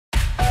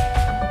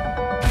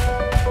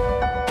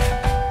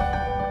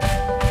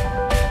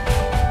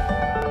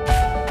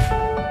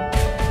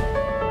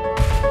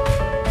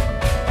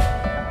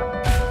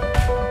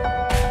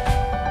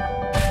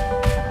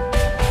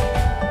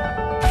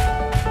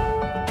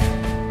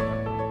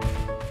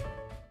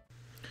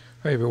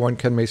Hi everyone,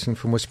 Ken Mason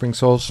from Whispering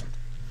Souls.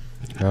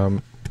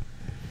 So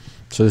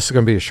this is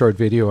going to be a short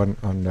video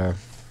on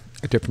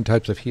different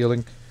types of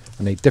healing,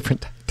 on a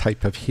different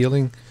type of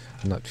healing.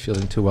 I'm not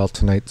feeling too well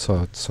tonight,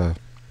 so it's going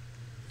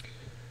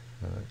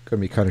to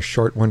be kind of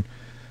short one.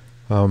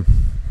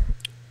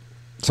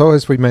 So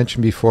as we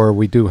mentioned before,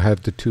 we do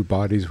have the two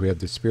bodies. We have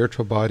the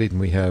spiritual body and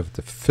we have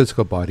the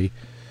physical body.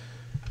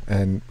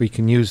 And we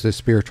can use the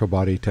spiritual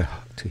body to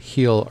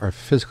heal our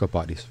physical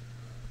bodies.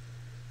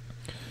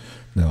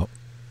 Now,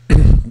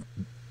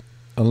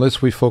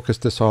 unless we focus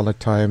this all the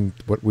time,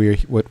 what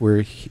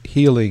we're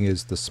healing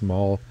is the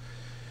small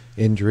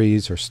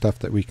injuries or stuff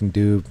that we can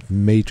do.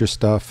 Major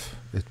stuff,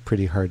 it's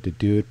pretty hard to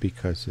do it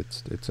because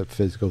it's a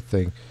physical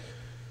thing.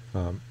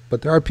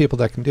 But there are people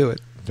that can do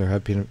it. There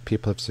have been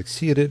people have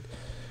succeeded.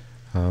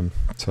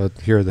 So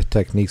here are the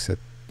techniques that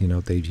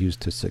they've used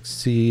to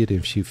succeed.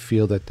 If you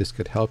feel that this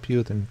could help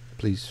you, then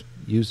please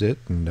use it.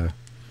 And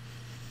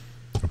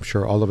I'm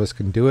sure all of us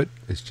can do it.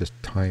 It's just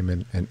time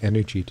and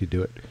energy to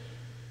do it.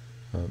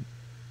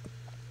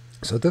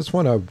 So this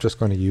one, I'm just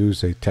going to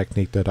use a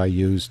technique that I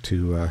use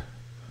to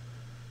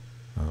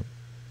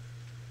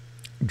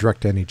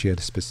direct energy at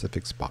a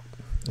specific spot.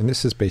 And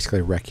this is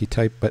basically a Reiki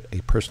type, but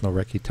a personal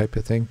Reiki type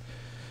of thing,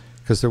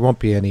 because there won't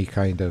be any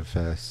kind of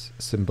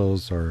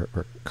symbols or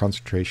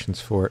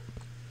concentrations for it.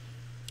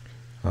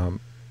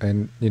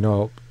 And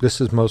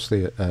this is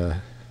mostly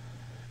you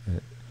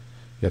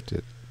have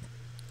to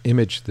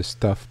image this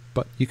stuff,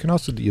 but you can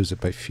also use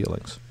it by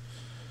feelings.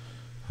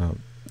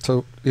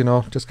 So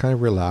just kind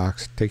of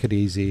relax, take it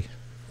easy,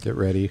 get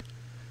ready.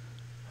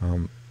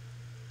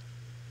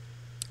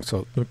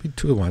 So there'll be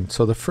two of one.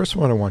 So the first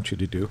one I want you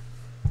to do,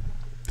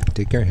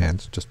 take your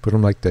hands, just put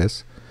them like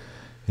this,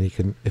 and you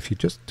can, if you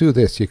just do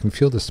this, you can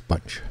feel the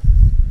sponge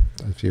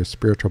of your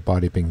spiritual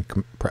body being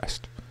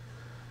compressed.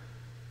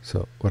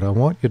 So what I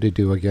want you to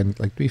do, again,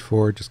 like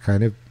before, just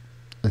kind of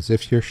as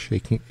if you're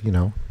shaking,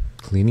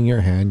 cleaning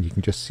your hand, you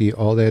can just see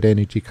all that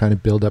energy kind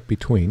of build up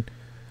between.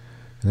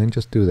 And then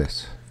just do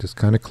this. Just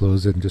kind of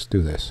close it and just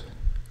do this.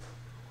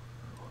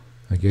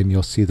 Again,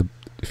 you'll see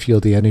feel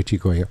the energy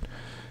going up.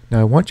 Now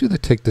I want you to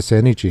take this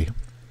energy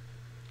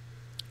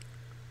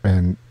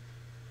and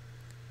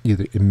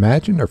either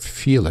imagine or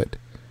feel it.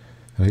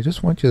 And I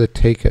just want you to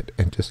take it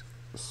and just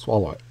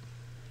swallow it.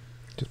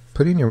 Just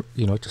put in your,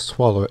 just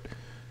swallow it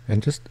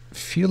and just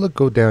feel it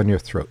go down your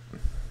throat.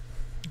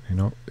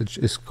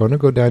 It's going to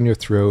go down your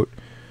throat,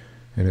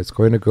 and it's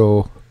going to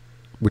go,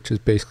 which is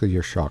basically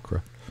your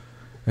chakra.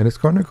 And it's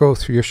going to go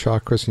through your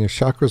chakras, and your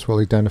chakras will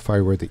identify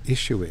where the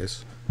issue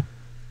is,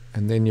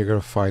 and then you're going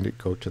to find it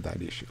go to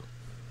that issue.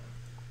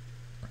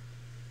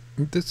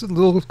 This is a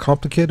little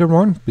complicated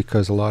one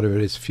because a lot of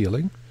it is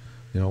feeling.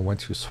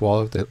 Once you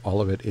swallow it, all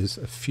of it is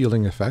a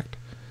feeling effect.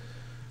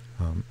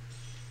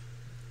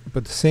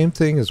 But the same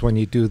thing is when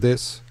you do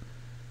this,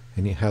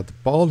 and you have the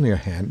ball in your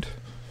hand,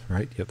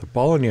 right? You have the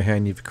ball in your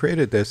hand, you've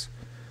created this,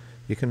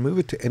 you can move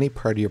it to any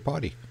part of your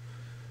body.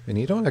 And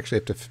you don't actually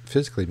have to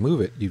physically move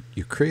it.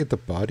 You create the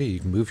body, you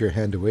can move your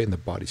hand away and the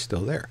body's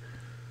still there.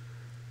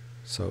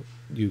 So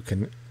you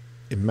can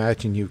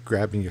imagine you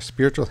grabbing your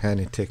spiritual hand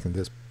and taking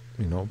this,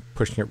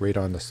 pushing it right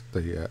on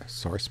the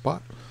sore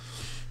spot.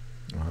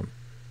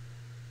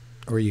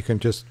 Or you can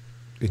just,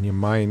 in your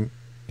mind,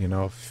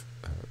 if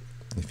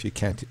you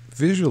can't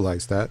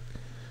visualize that,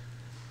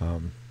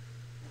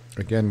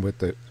 again, with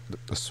the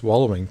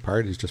swallowing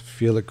part, is just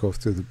feel it go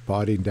through the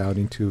body down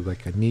into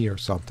like a knee or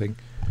something.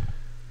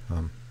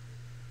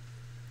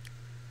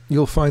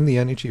 You'll find the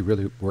energy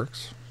really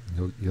works.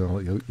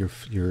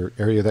 Your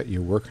area that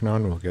you're working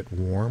on will get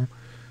warm.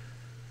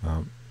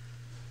 And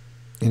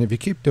if you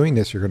keep doing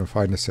this, you're going to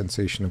find a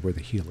sensation of where the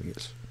healing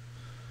is.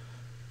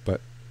 But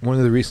one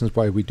of the reasons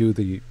why we do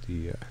the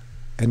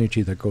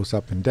energy that goes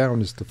up and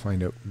down is to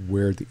find out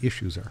where the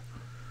issues are.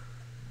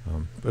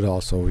 But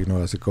also,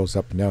 as it goes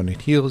up and down,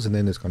 it heals, and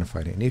then it's going to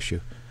find an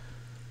issue.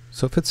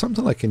 So if it's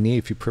something like a knee,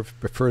 if you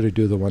prefer to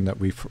do the one that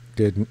we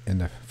did in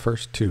the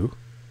first two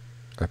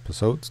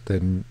episodes,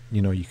 then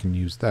you can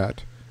use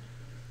that.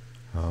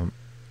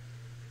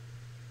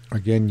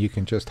 Again, you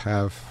can just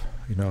have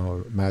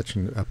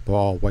imagine a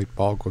white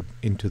ball go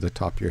into the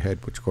top of your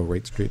head, which go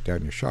right straight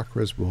down your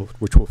chakras,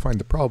 which will find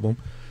the problem,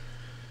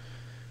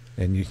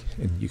 and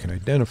you can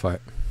identify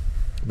it.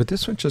 But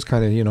this one just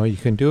kind of you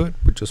can do it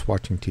with just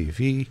watching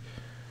TV.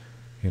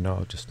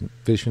 Just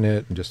envision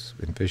it and just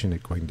envision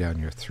it going down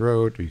your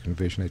throat, or you can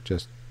envision it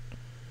just,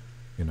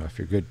 if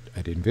you're good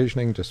at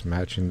envisioning, just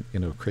imagine,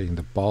 creating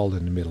the ball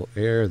in the middle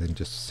air, then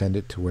just send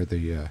it to where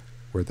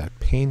where that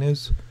pain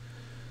is,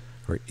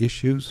 or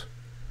issues.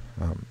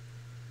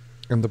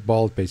 And the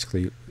ball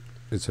basically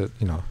is a,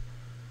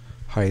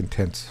 high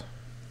intense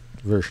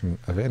version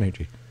of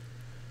energy.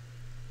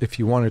 If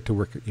you want it to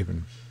work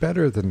even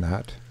better than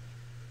that,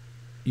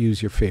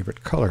 use your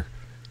favorite color,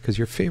 because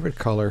your favorite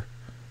color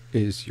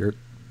is your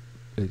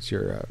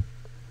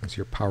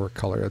power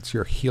color. It's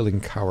your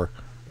healing power.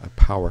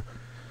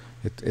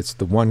 It's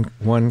the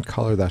one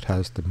color that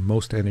has the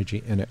most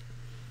energy in it.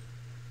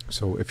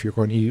 So if you're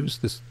going to use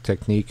this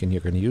technique and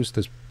you're going to use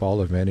this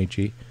ball of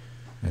energy,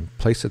 and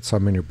place it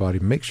some in your body.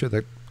 Make sure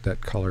that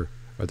that color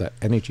or that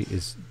energy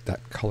is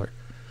that color,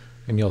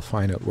 and you'll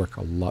find it work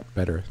a lot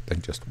better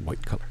than just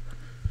white color.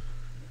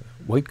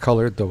 White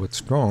color, though it's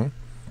strong,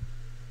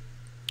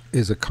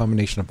 is a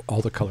combination of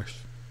all the colors.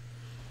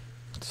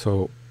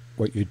 So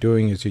what you're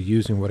doing is you're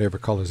using whatever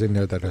colors in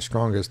there that are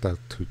strongest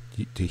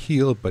to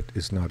heal, but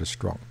is not as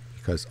strong,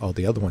 because all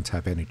the other ones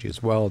have energy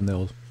as well, and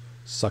they'll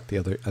suck the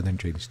other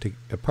energies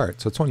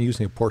apart. So it's only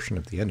using a portion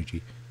of the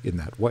energy in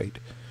that white.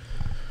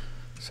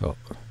 So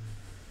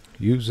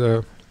use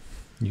the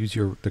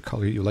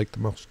color you like the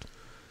most,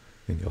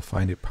 and you'll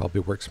find it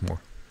probably works more.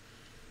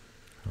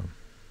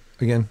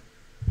 Again,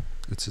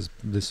 this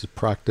is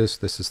practice.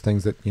 This is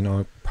things that, you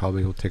know,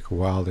 probably will take a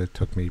while. It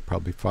took me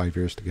probably 5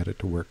 years to get it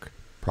to work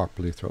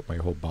properly throughout my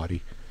whole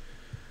body.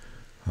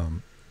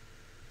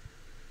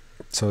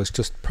 So it's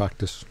just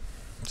practice,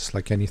 just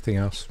like anything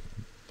else.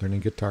 Learning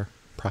guitar,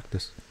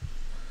 practice.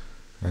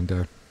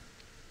 And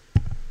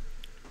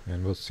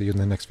we'll see you in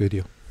the next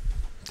video.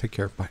 Take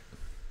care. Bye.